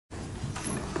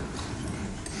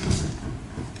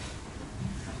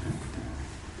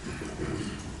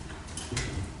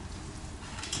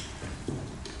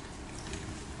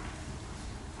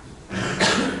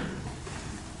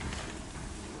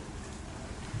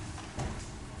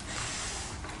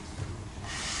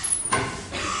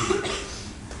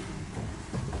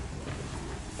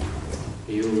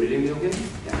again?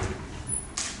 Yeah.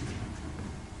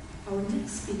 Our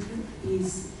next speaker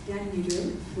is Dan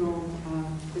Miller from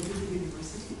Berkeley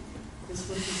University. This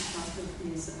was his part of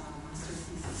his master's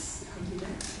thesis. Thank you,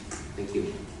 Dan. Thank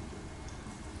you.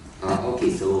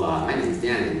 Okay, so my name is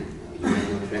Dan, and you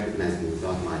might not recognize me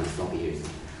without my floppy ears.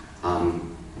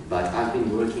 But I've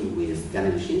been working with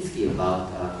Dan Lushinsky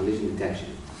about collision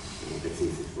detection. Let's see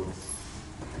if it works.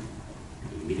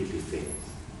 It immediately fails.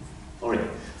 Alright,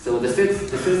 so the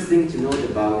first thing to note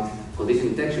about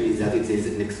collision detection is that it is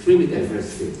an extremely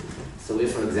diverse field. So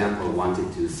if, for example, I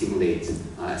wanted to simulate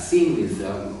a scene with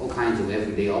all kinds of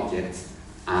everyday objects,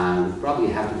 we probably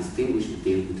have to distinguish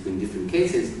between different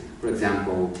cases. For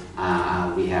example,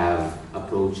 we have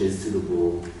approaches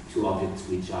suitable to objects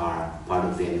which are part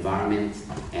of the environment,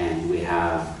 and we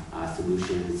have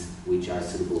solutions which are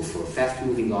suitable for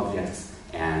fast-moving objects.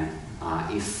 And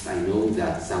if I know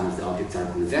that some of the objects are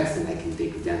convex, then I can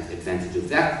take advantage of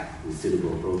that with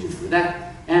suitable approaches for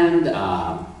that. And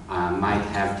I might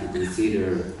have to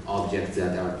consider objects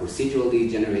that are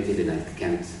procedurally generated, and I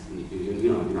can't,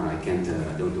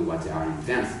 I don't know what they are in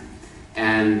advance.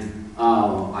 And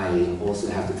I also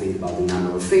have to think about the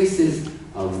number of faces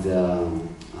of the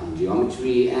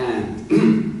geometry,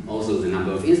 and also the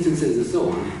number of instances, and so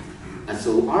on. And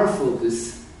so our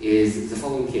focus is the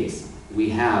following case. We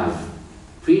have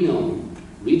pre-known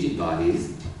rigid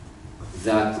bodies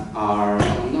that are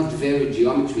not very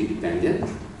geometry dependent,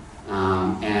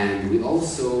 and we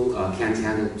also can't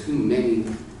handle too many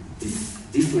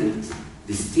different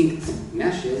distinct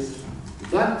meshes,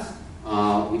 but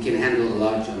we can handle a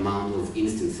large amount of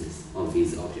instances of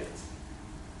these objects.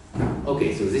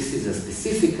 Okay, so this is a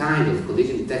specific kind of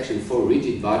collision detection for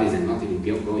rigid bodies, and not even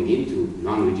going into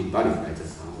non-rigid bodies, right?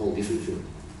 That's a whole different field.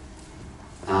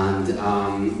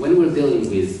 And when we're dealing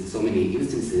with so many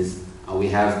instances, we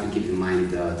have to keep in mind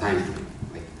the time frame.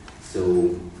 Right?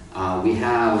 So we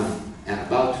have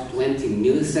about 20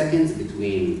 milliseconds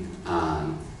between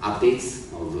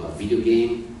updates of a video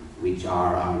game, which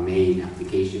are our main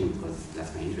application because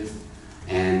that's my interest.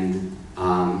 And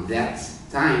that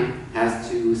time has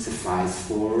to suffice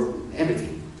for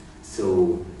everything.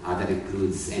 So that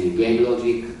includes any game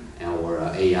logic, or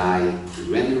AI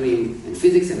rendering, and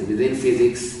physics, and within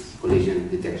physics, collision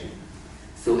detection.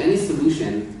 So any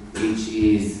solution which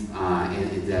is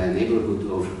in the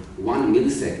neighborhood of 1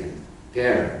 millisecond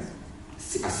per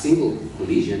a single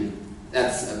collision,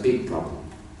 that's a big problem.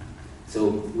 So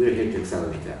we're here to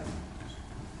accelerate that.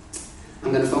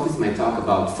 I'm going to focus my talk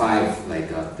about 5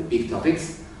 the big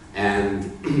topics. And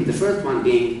the first one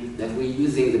being that we're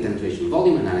using the penetration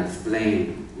volume, and I'll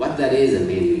explain what that is and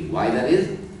mainly why that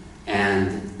is.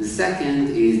 And the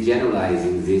second is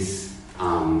generalizing this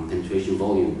penetration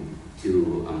volume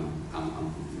to a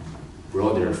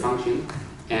broader function.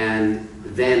 And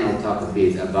then I'll talk a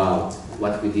bit about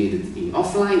what we did in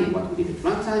offline and what we did at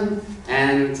runtime,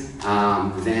 and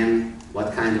then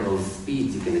what kind of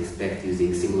speeds you can expect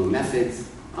using similar methods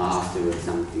after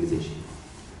some optimization.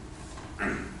 All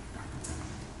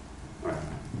right.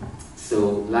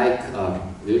 So, like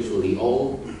virtually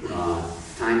all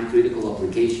time-critical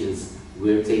applications,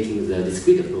 we're taking the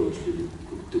discrete approach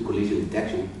to collision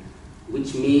detection,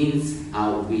 which means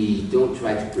we don't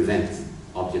try to prevent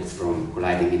objects from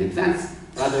colliding in advance.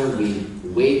 Rather, we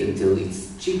wait until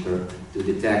it's cheaper to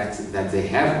detect that they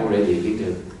have already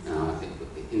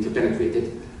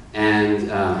interpenetrated and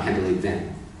handle it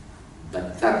then.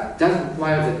 But that does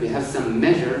require that we have some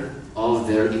measure of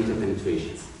their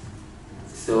interpenetration.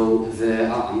 So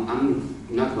I'm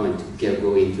not going to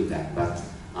go into that, but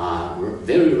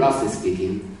very roughly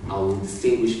speaking, I'll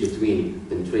distinguish between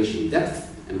penetration depth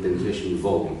and penetration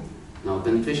volume. Now,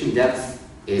 penetration depth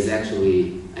is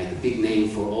actually like a big name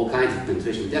for all kinds of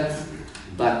penetration depth,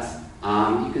 but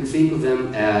you can think of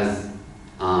them as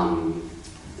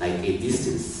like a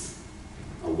distance,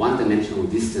 a one-dimensional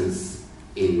distance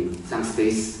in some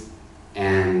space,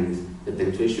 and the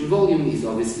penetration volume is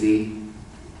obviously,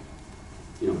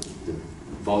 the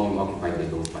volume occupied by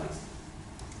those bodies.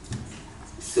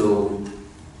 So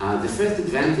the first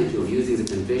advantage of using the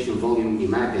penetration volume, in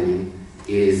my opinion,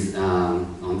 is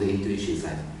on the intuition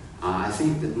side. I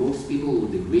think that most people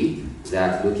would agree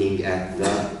that looking at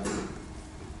the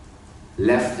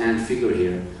left-hand figure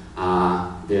here,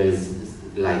 there's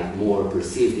like more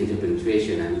perceived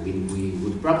interpenetration, and we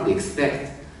would probably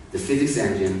expect the physics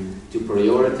engine to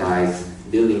prioritize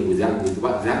dealing with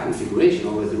that configuration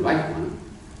over the right one.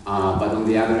 But on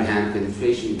the other hand,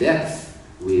 penetration depth,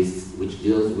 which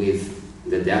deals with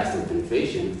the depth of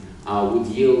penetration, would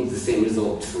yield the same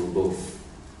result for both,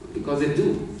 because they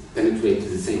do penetrate to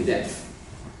the same depth.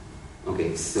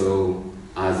 Okay, so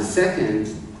the second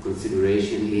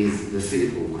consideration is the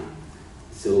physical one.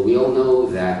 So we all know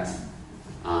that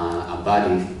a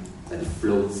body that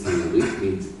floats in a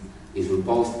liquid is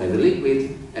repulsed by the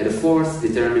liquid at a force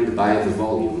determined by the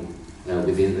volume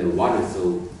within the water,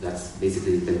 so that's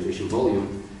basically the penetration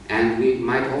volume. And we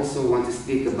might also want to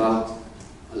speak about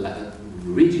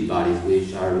rigid bodies,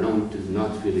 which are known to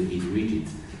not really be rigid,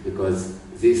 because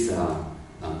this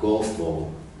golf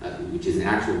ball, which is an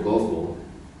actual golf ball,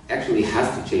 actually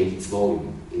has to change its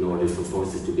volume in order for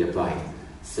forces to be applied.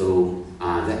 So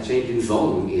that change in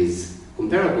volume is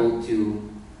comparable to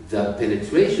the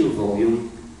penetration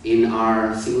volume in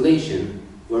our simulation,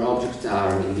 where objects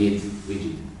are indeed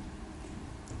rigid.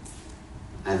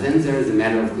 And then there is a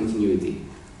matter of continuity.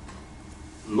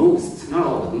 Most, not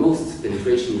all, but most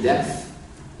penetration depth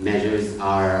measures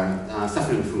are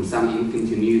suffering from some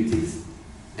incontinuities,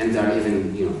 and there are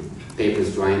even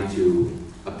papers trying to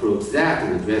approach that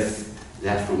and address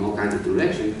that from all kinds of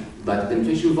directions. But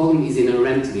penetration volume is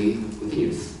inherently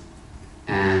continuous,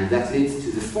 and that leads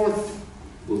to the fourth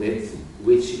bullet,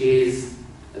 which is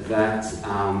that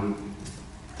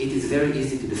it is very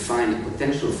easy to define a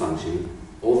potential function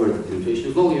over the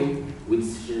penetration volume, which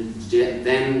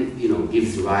then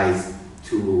gives rise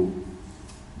to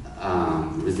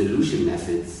resolution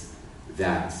methods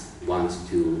that want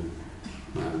to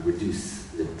reduce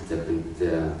the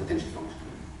potential function.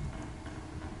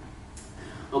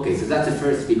 Okay, so that's the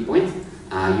first big point,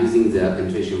 using the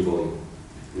penetration volume.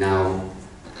 Now,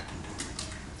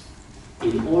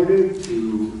 in order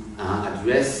to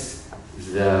address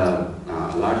the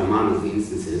large amount of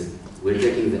instances, we're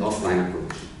taking the offline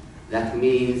approach. That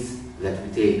means that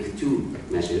we take two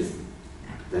measures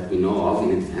that we know of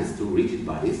in advance, two rigid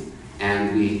bodies,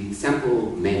 and we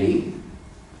sample many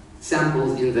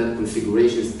samples in the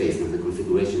configuration space. Now, the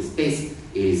configuration space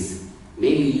is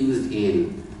mainly used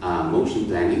in motion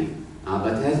planning,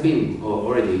 but has been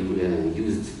already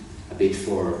used a bit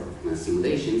for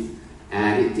simulations,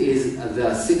 and it is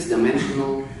the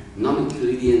six-dimensional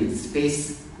non-Euclidean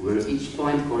space where each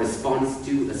point corresponds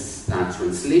to a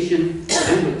translation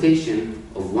and rotation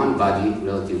of one body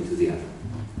relative to the other.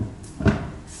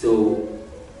 So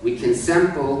we can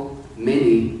sample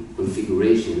many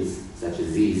configurations such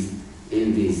as these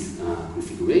in this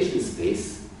configuration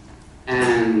space,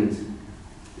 and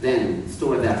then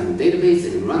store that in a database,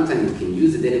 and in runtime we can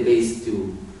use the database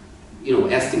to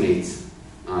estimate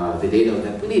the data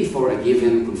that we need for a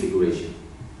given configuration.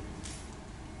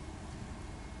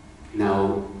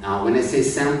 Now, when I say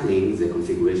sampling the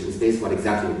configuration space, what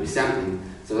exactly are we sampling?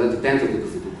 So that depends on the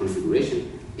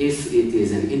configuration. If it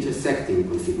is an intersecting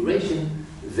configuration,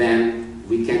 then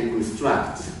we can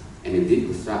construct, and indeed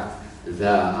construct,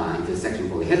 the intersection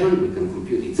polyhedron. We can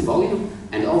compute its volume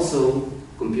and also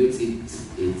compute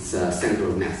its center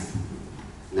of mass.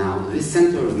 Now, this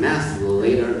center of mass will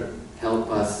later help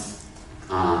us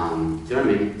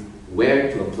determine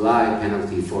where to apply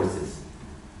penalty forces.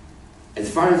 As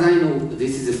far as I know,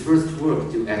 this is the first work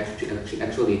to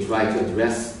actually try to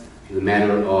address the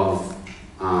matter of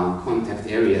contact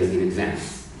areas in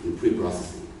advance, in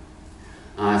pre-processing.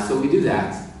 So we do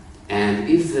that, and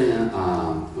if the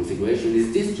configuration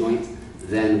is disjoint,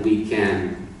 then we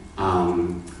can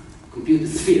compute the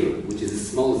sphere, which is the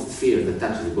smallest sphere that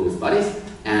touches both bodies,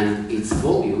 and its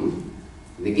volume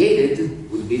negated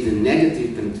would be the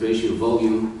negative penetration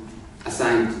volume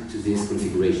assigned to this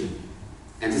configuration.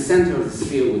 And the center of the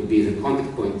sphere would be the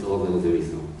contact point, although there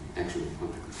is no actual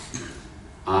contact.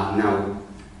 Now,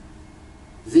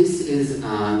 this is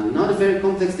not a very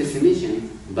complex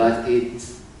definition, but it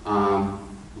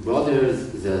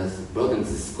broadens the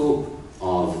scope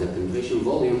of the penetration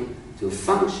volume to a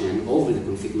function over the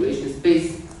configuration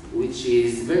space, which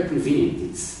is very convenient.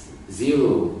 It's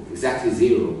zero, exactly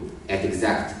zero at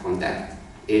exact contact.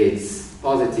 It's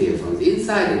positive on the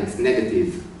inside and it's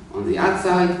negative on the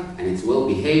outside, and it's well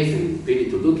behaved and pretty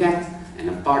to look at. And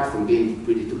apart from being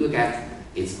pretty to look at,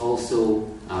 it's also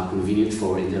convenient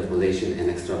for interpolation and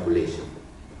extrapolation.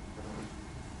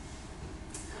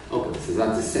 Okay, so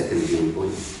that's the second main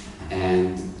point.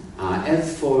 And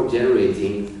as for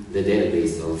generating the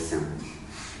database of samples,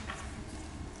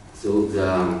 so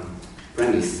the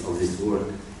premise of this work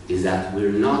is that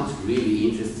we're not really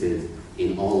interested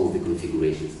in all of the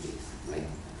configuration space, right?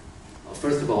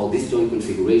 First of all, disjoint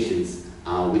configurations,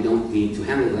 we don't need to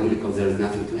handle them because there is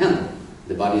nothing to handle.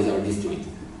 The bodies are disjoint.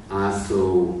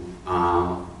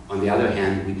 On the other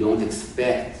hand, we don't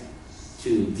expect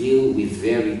to deal with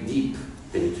very deep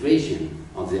penetration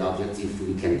of the objects if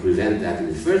we can prevent that in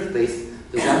the first place.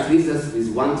 So that leaves us with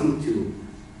wanting to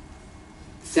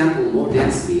sample more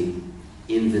densely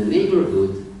in the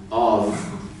neighborhood of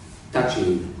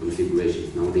touching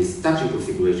configurations. Now, these touching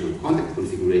configuration, contact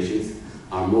configurations,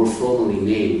 are more formally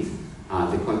named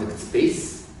the contact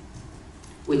space,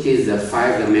 which is a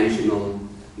 5-dimensional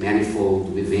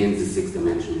manifold within the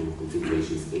 6-dimensional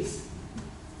configuration space.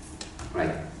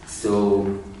 Right.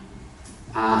 So,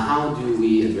 how do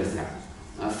we address that?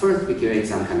 First, we create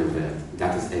some kind of a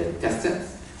test set,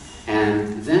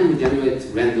 and then we generate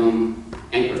random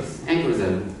anchors. Anchors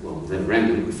are, well, the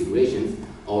random configurations,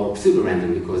 or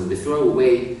pseudo-random, because we throw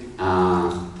away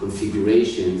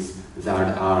configurations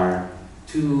that are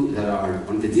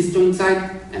on the disjoint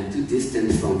side and too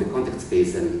distant from the contact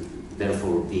space, and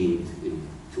therefore deemed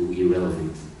too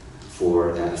irrelevant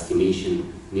for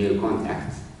estimation near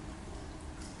contact.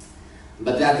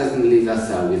 But that doesn't leave us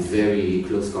with very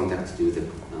close contact to the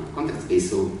contact space,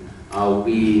 so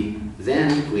we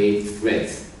then create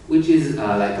threads, which is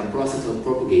like a process of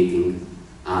propagating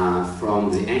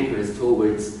from the anchors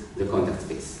towards the contact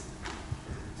space.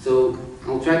 So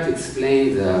I'll try to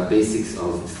explain the basics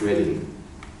of threading.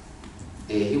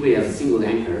 Here we have a single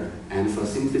anchor, and for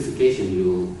simplification,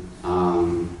 you'll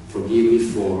forgive me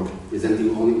for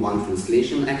presenting only one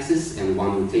translation axis and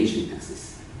one rotation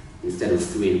axis, instead of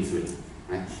 3 and 3,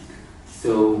 right?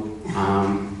 So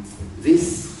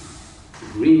this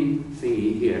green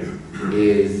thingy here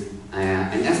is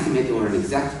an estimate or an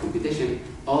exact computation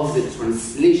of the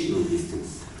translational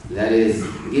distance. That is,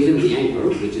 given the anchor,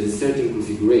 which is a certain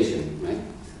configuration,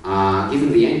 right?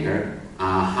 Given the anchor,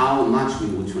 how much we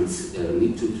would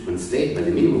need to translate by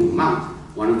the minimum amount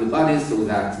one of the bodies so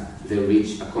that they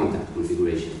reach a contact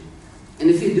configuration. And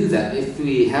if you do that, if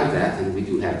we have that, and we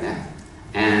do have that,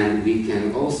 and we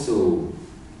can also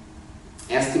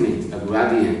estimate a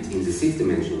gradient in the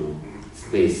 6-dimensional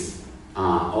space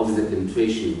of the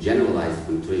penetration, generalized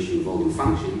penetration volume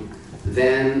function,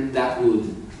 then that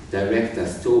would direct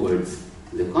us towards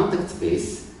the contact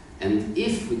space. And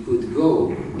if we could go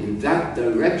in that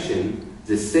direction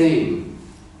the same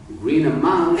green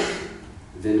amount,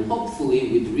 then hopefully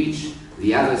we'd reach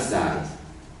the other side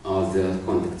of the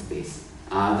contact space.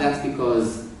 That's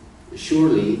because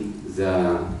surely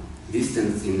the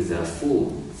distance in the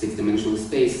full 6-dimensional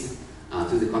space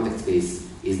to the contact space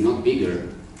is not bigger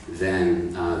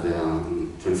than the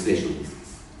translational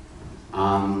distance.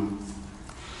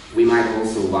 We might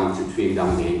also want to trim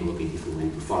down the angle a bit if we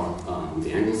went too far on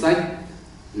the angle side.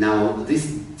 Now, this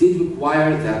did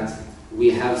require that we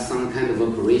have some kind of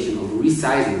operation of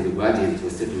resizing the gradient to a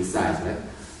certain size, right?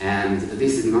 And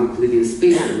this is non-Euclidean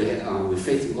space, so we're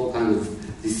facing all kinds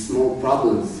of these small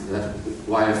problems that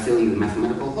require filling the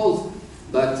mathematical holes,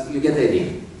 but you get the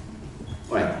idea.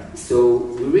 All right, so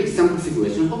we reach some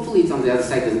configuration. Hopefully it's on the other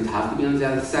side, doesn't have to be on the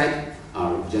other side,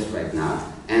 just right now.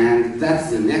 And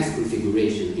that's the next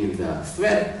configuration in the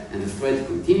thread, and the thread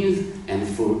continues, and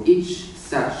for each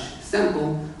such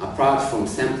sample, apart from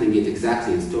sampling it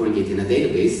exactly and storing it in a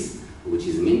database, which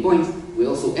is the main point, we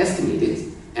also estimate it,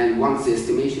 and once the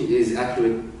estimation is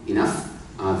accurate enough,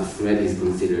 the thread is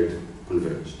considered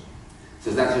converged.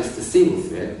 So that's just a single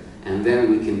thread, and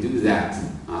then we can do that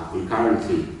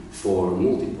concurrently for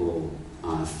multiple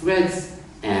threads,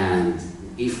 and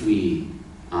if we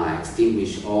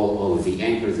extinguish all of the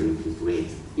anchors and we create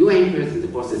new anchors, and the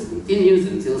process continues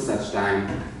until such time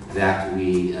that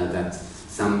that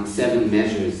some 7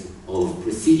 measures of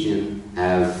precision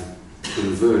have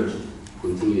converged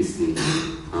continuously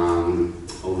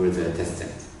over the test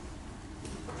set.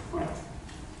 All right.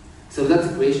 So that's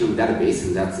the creation of database,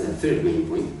 and that's the third main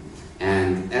point.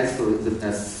 And as for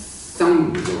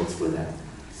some results for that,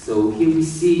 so here we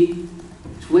see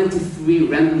 23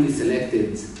 randomly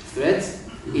selected threads,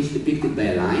 each depicted by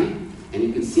a line, and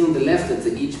you can see on the left that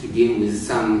they each begin with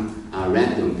some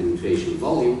random penetration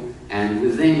volume, and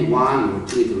within 1 or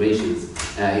 2 iterations,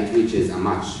 it reaches a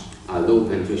much low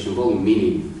penetration volume,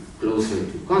 meaning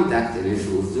closer to contact, and if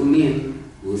we'll zoom in,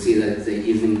 we'll see that they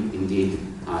even indeed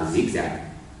zigzag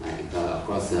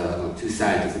across 2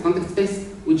 sides of the contact space,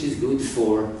 which is good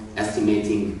for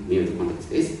estimating near the contact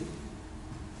space.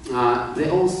 They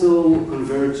also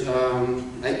converge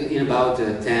in about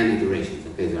 10 iterations.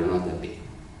 Okay, they are not that big.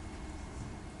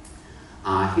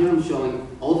 Here I'm showing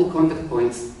all the contact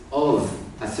points of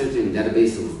a certain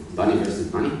database of bunny versus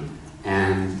bunny,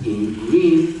 and in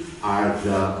green are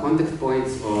the contact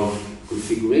points of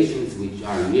configurations which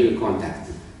are near contact.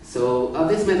 So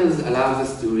this method allows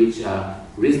us to reach a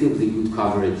reasonably good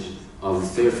coverage of the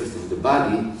surface of the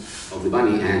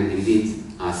bunny, and indeed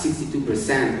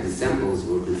 62% of the samples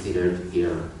were considered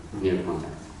here near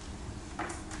contact.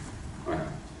 All right.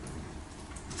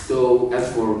 So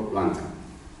as for runtime.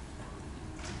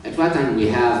 At runtime we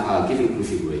have a given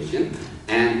configuration,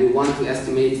 and we want to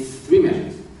estimate 3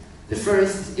 measures. The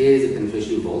first is a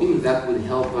penetration volume that would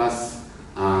help us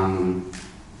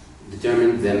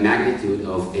determine the magnitude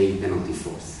of a penalty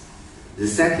force. The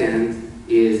second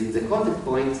is the contact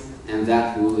point, and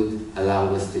that would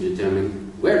allow us to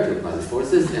determine where to apply the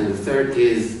forces. And the third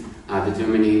is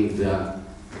determining the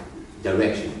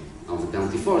direction of the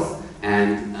penalty force.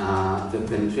 And the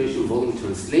penetration volume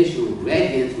translation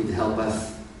gradient would help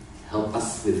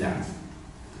us with that.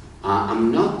 I'm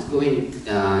not going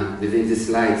within the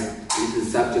slides into the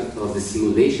subject of the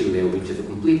simulation layer, which is a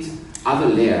complete other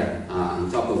layer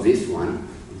on top of this one,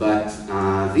 but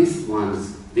these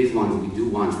ones we do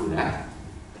want for that.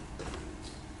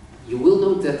 You will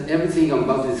note that everything I'm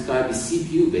about to describe is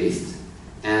CPU based,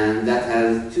 and that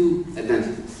has two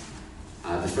advantages.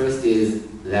 The first is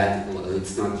that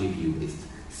it's not GPU based.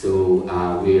 So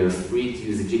we are free to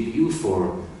use the GPU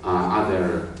for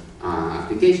other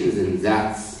applications, and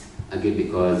that's good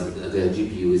because the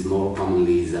GPU is more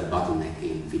commonly the bottleneck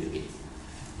in video games.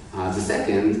 The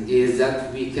second is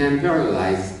that we can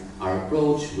parallelize our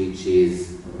approach, which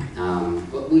is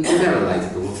we can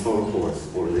parallelize the 4 cores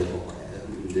or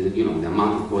the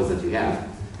amount of cores that you have,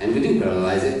 and we do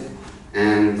parallelize it,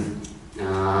 and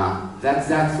that's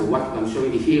that. So what I'm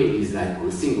showing you here is like on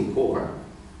a single core,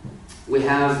 we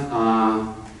have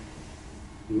a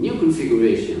new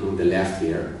configuration on the left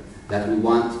here that we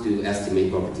want to estimate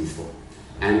properties for,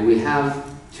 and we have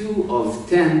 2 of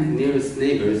 10 nearest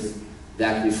neighbors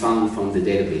that we found from the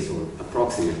database, or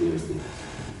approximate nearest neighbors,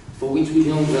 for which we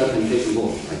know the penetration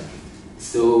volume, right?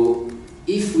 So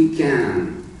if we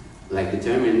can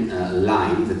determine a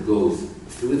line that goes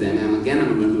through them, and again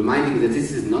I'm reminding that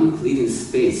this is non-Euclidean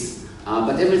space,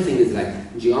 but everything is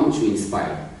like geometry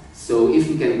inspired. So if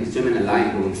we can determine a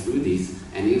line going through these,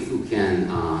 and if we can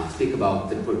speak about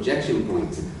the projection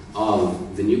point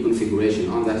of the new configuration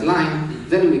on that line,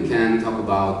 then we can talk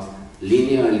about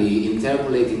linearly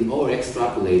interpolating or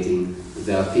extrapolating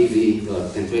the PV,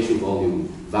 the penetration volume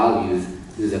values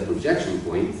to the projection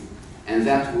point, and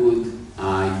that would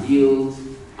yield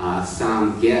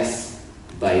some guess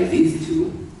by these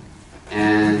two.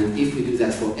 And if we do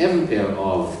that for every pair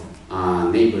of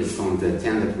neighbors from the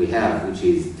 10 that we have, which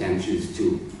is 10 choose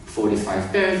 2,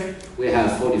 45 pairs, we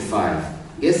have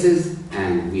 45 guesses,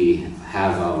 and we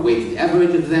have a weighted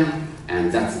average of them,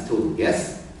 and that's a total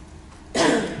guess.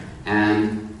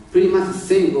 And pretty much the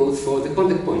same goes for the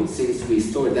contact point, since we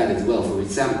stored that as well for each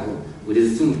sample. We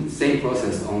did the same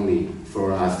process only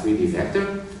for a 3D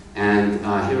vector. And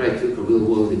here I took a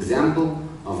real-world example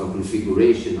of a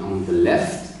configuration on the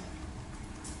left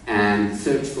and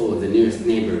searched for the nearest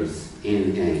neighbors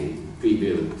in a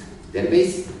pre-built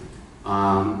database,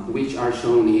 which are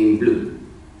shown in blue.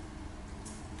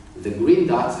 The green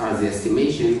dots are the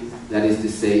estimation, that is to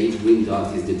say each green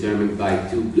dot is determined by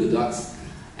 2 blue dots,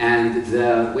 and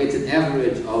the weighted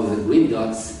average of the green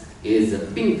dots is a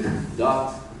pink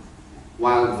dot,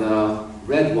 while the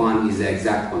red one is the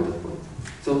exact contact point.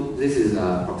 So this is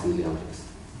approximately how it is.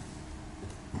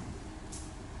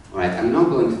 All right, I'm not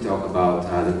going to talk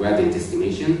about the gradient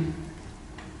estimation.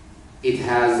 It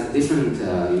has a different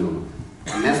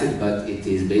method, but it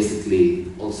is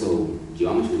basically also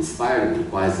geometry inspired. It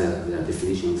requires the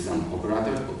definition of some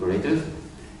operators.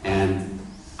 And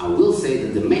I will say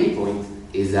that the main point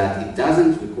is that it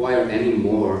doesn't require any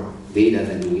more data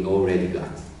than we already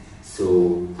got.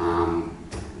 So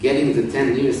getting the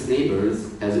 10 nearest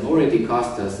neighbors has already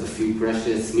cost us a few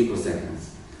precious microseconds.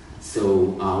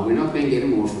 So we're not paying any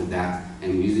more for that,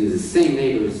 and we're using the same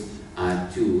neighbors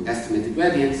to estimate the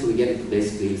gradient, so we get it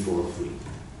basically for free.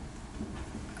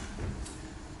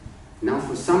 Now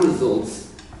for some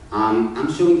results,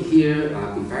 I'm showing here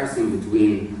a comparison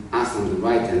between us on the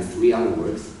right and 3 other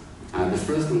works. The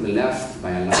first on the left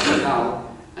by Alain et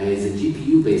al. Is a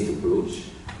GPU-based approach,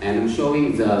 and I'm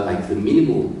showing the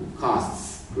minimal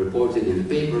costs reported in the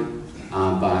paper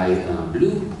by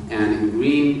blue, and in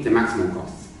green the maximum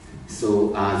costs. So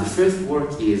the first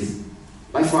work is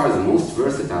by far the most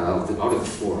versatile out of the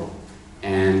 4,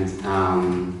 and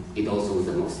it also is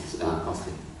the most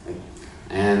costly. Right?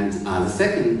 And the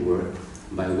second work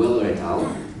by Weller et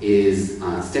al. Is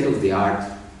state-of-the-art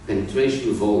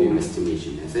penetration volume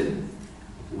estimation method,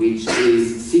 which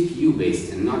is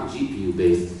CPU-based and not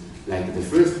GPU-based like the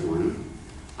first one.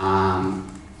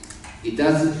 It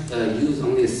does use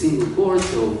only a single core,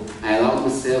 so I allowed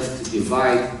myself to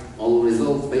divide all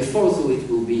results by 4, so it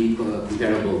will be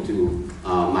comparable to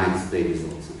my display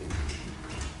results.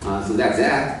 Okay. So that's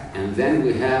that, and then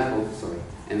we have,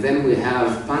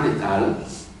 Pan et al.,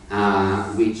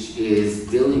 which is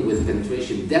dealing with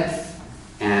penetration depth,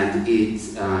 and it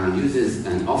uses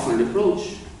an offline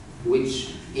approach,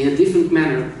 which in a different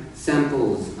manner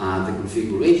samples the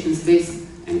configuration space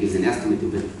and gives an estimate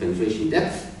of the penetration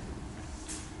depth.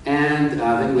 And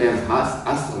then we have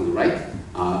us on the right.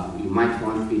 You might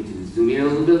want me to zoom in a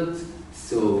little bit.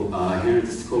 So here at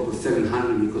the scope of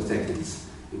 700 microseconds,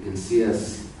 you can see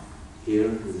us here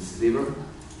with the sliver.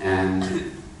 And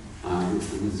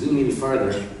if we zoom in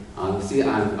further, you'll see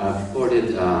I've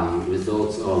recorded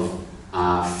results of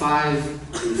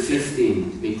 5 to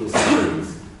 15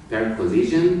 microseconds per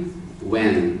collision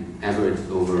when averaged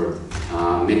over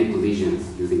many collisions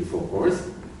using 4 cores.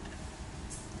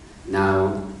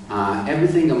 Now,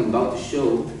 everything I'm about to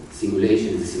show, the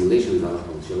simulations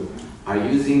I'll show, are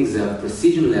using the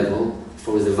precision level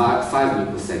for the 5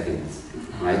 microseconds,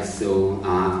 right? So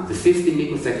the 15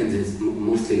 microseconds is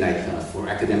mostly like for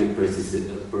academic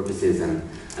purposes and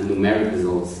numeric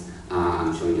results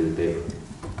I'm showing in the paper.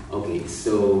 Okay,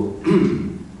 so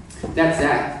that's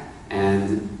that.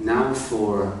 And now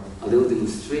for a little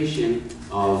demonstration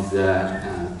of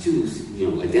the two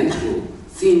identical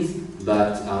scenes,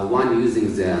 but one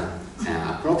using the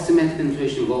approximate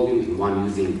penetration volume and one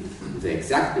using the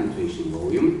exact penetration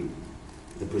volume.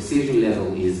 The precision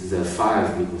level is the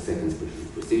 5 microseconds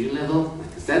precision level,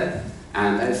 like I said,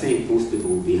 and I think most people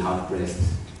will be hard-pressed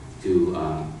to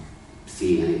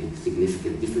see any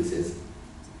significant differences.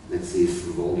 Let's see if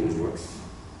the volume works.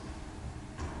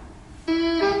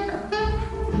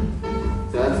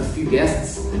 So that's a few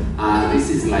guests. This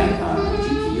is like a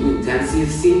GPU intensive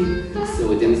scene,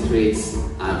 so it demonstrates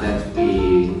that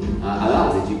we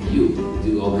allow the GPU to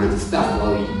do all kinds of stuff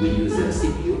while we use a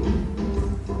CPU.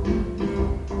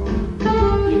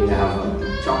 Here we have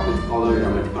a chocolate-colored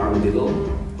armadillo.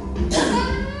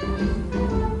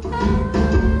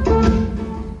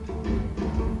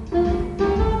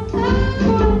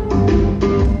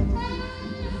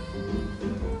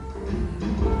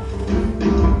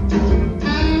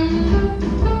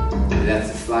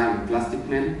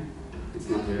 It's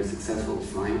not very successful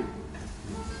flying.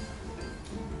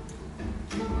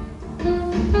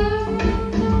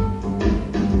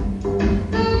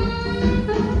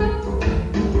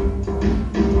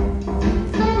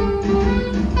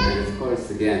 And of course,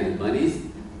 again, the bunnies.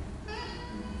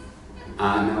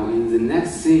 Now, in the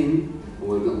next scene,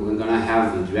 we're gonna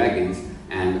have the dragons,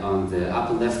 and on the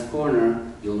upper left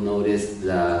corner, you'll notice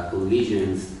the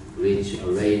collisions reach a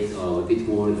rate of a bit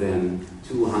more than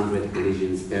 200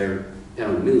 collisions per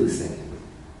millisecond.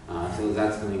 So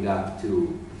that's going up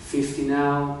to 50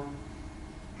 now,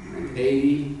 and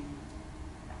 80,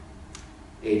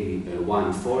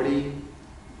 140,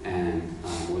 and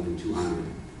more than 200.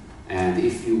 And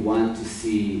if you want to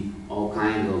see all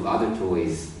kinds of other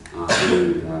toys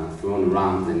being thrown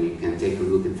around, then you can take a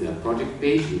look at the project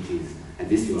page, which is at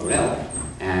this URL,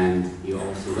 and you're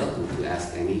also welcome to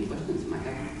ask any questions you might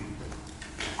have.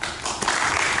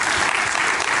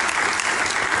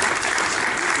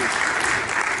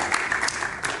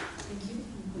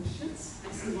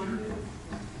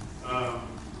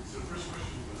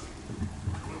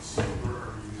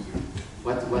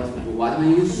 What am I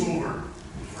using? Software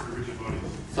for the rigid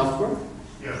bodies. Software?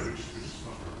 Yeah, which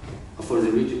software? For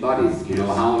the rigid bodies, you know,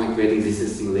 how am I creating these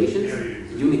simulations?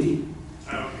 Yeah. Unity.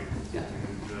 Okay. Yeah.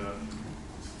 And so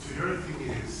the other thing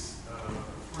is,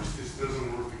 of course, this doesn't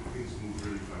work if things move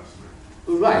really fast,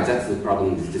 right? Right, that's the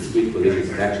problem with discrete collision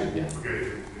detection. Yeah. Okay.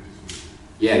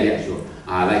 Yeah, sure.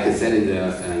 Like I said in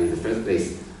the first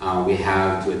place, we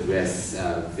have to address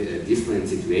different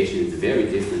situations very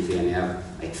differently, and we have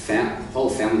like whole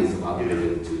families of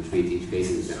algorithms to treat each case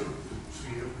in the So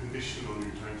you have condition on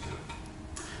your time set.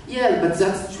 Yeah, but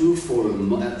that's true for,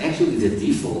 actually the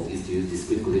default is to use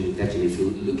discrete collision detection. If you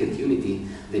look at Unity,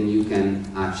 then you can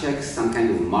check some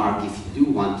kind of mark if you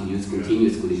do want to use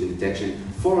continuous collision detection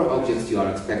for objects you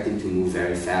are expecting to move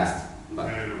very fast. But,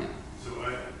 yeah. So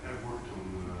I've worked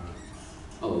on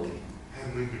oh, okay.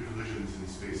 handling the collisions in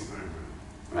space-time.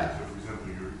 Right. So for example,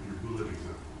 your bullet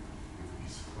example, a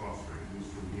piece of cloth, right, moves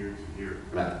from here to here.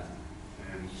 Right.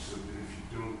 And so if you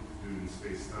don't do it in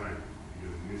space-time,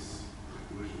 you're going to miss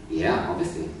the collision. Yeah,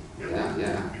 obviously. Yeah.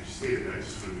 You just stated that, I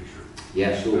just want to make sure.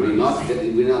 Yeah, sure. We're not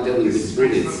dealing with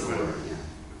bullets.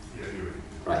 Yeah, anyway.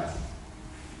 Right.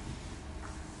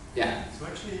 Yeah. So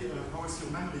actually, how is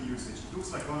your memory usage? It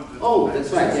looks like one of the... Oh,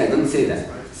 that's right. Yeah, I didn't say that.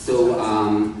 So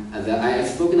I've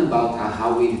spoken about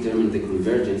how we determine the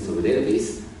convergence of a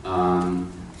database.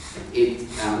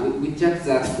 We checked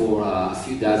that for a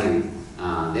few dozen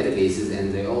databases,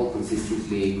 and they all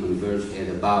consistently converge at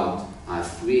about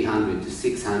 300 to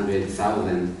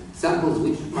 600,000 samples,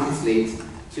 which translates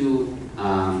to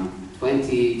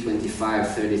 20, 25,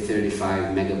 30,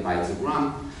 35 megabytes of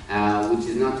RAM, which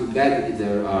is not too bad.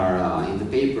 There are, in the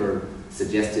paper,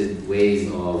 suggested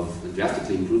ways of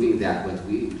drastically improving that, but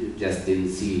we just didn't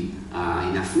see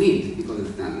enough need because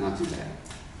it's not too bad.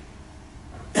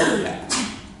 Yeah.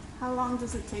 How long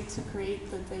does it take to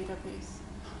create the database?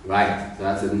 Right, so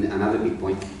that's another big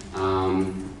point.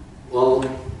 Well,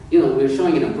 we're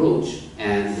showing an approach,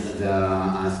 and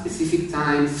the specific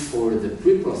times for the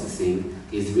pre-processing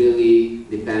is really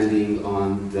depending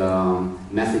on the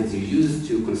methods you use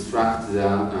to construct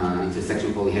the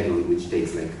intersection polyhedron, which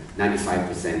takes like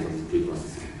 95% of the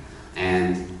pre-processing.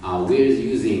 And we're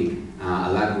using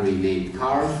a library named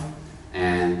Carve,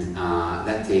 and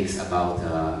that takes about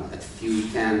a few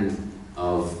tens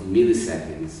of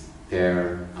milliseconds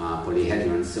per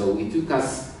polyhedron. So it took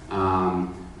us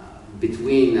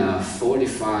between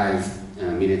 45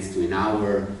 minutes to an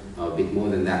hour, a bit more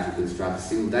than that, to construct a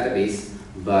single database.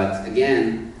 But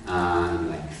again,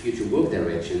 like future work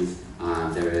directions,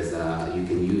 there is you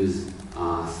can use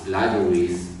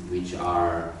libraries which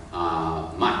are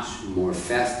much more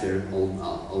faster,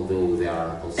 although they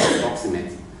are also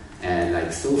approximate, and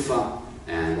like SOFA,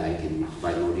 and I can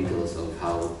provide more details of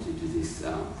how to do this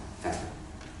faster.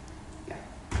 Yeah.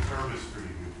 Curve is pretty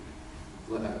good.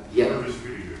 Well, yeah. Curve is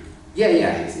pretty good. Yeah,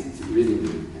 it's really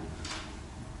good.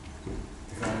 Yeah.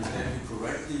 If I understand you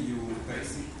correctly, you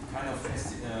basically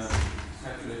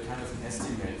calculate kind of an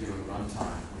estimate during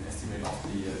runtime, an estimate of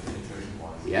the penetration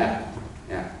points. Yeah.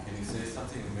 Can you say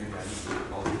something, maybe I just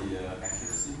about the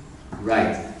accuracy?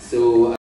 Right. So.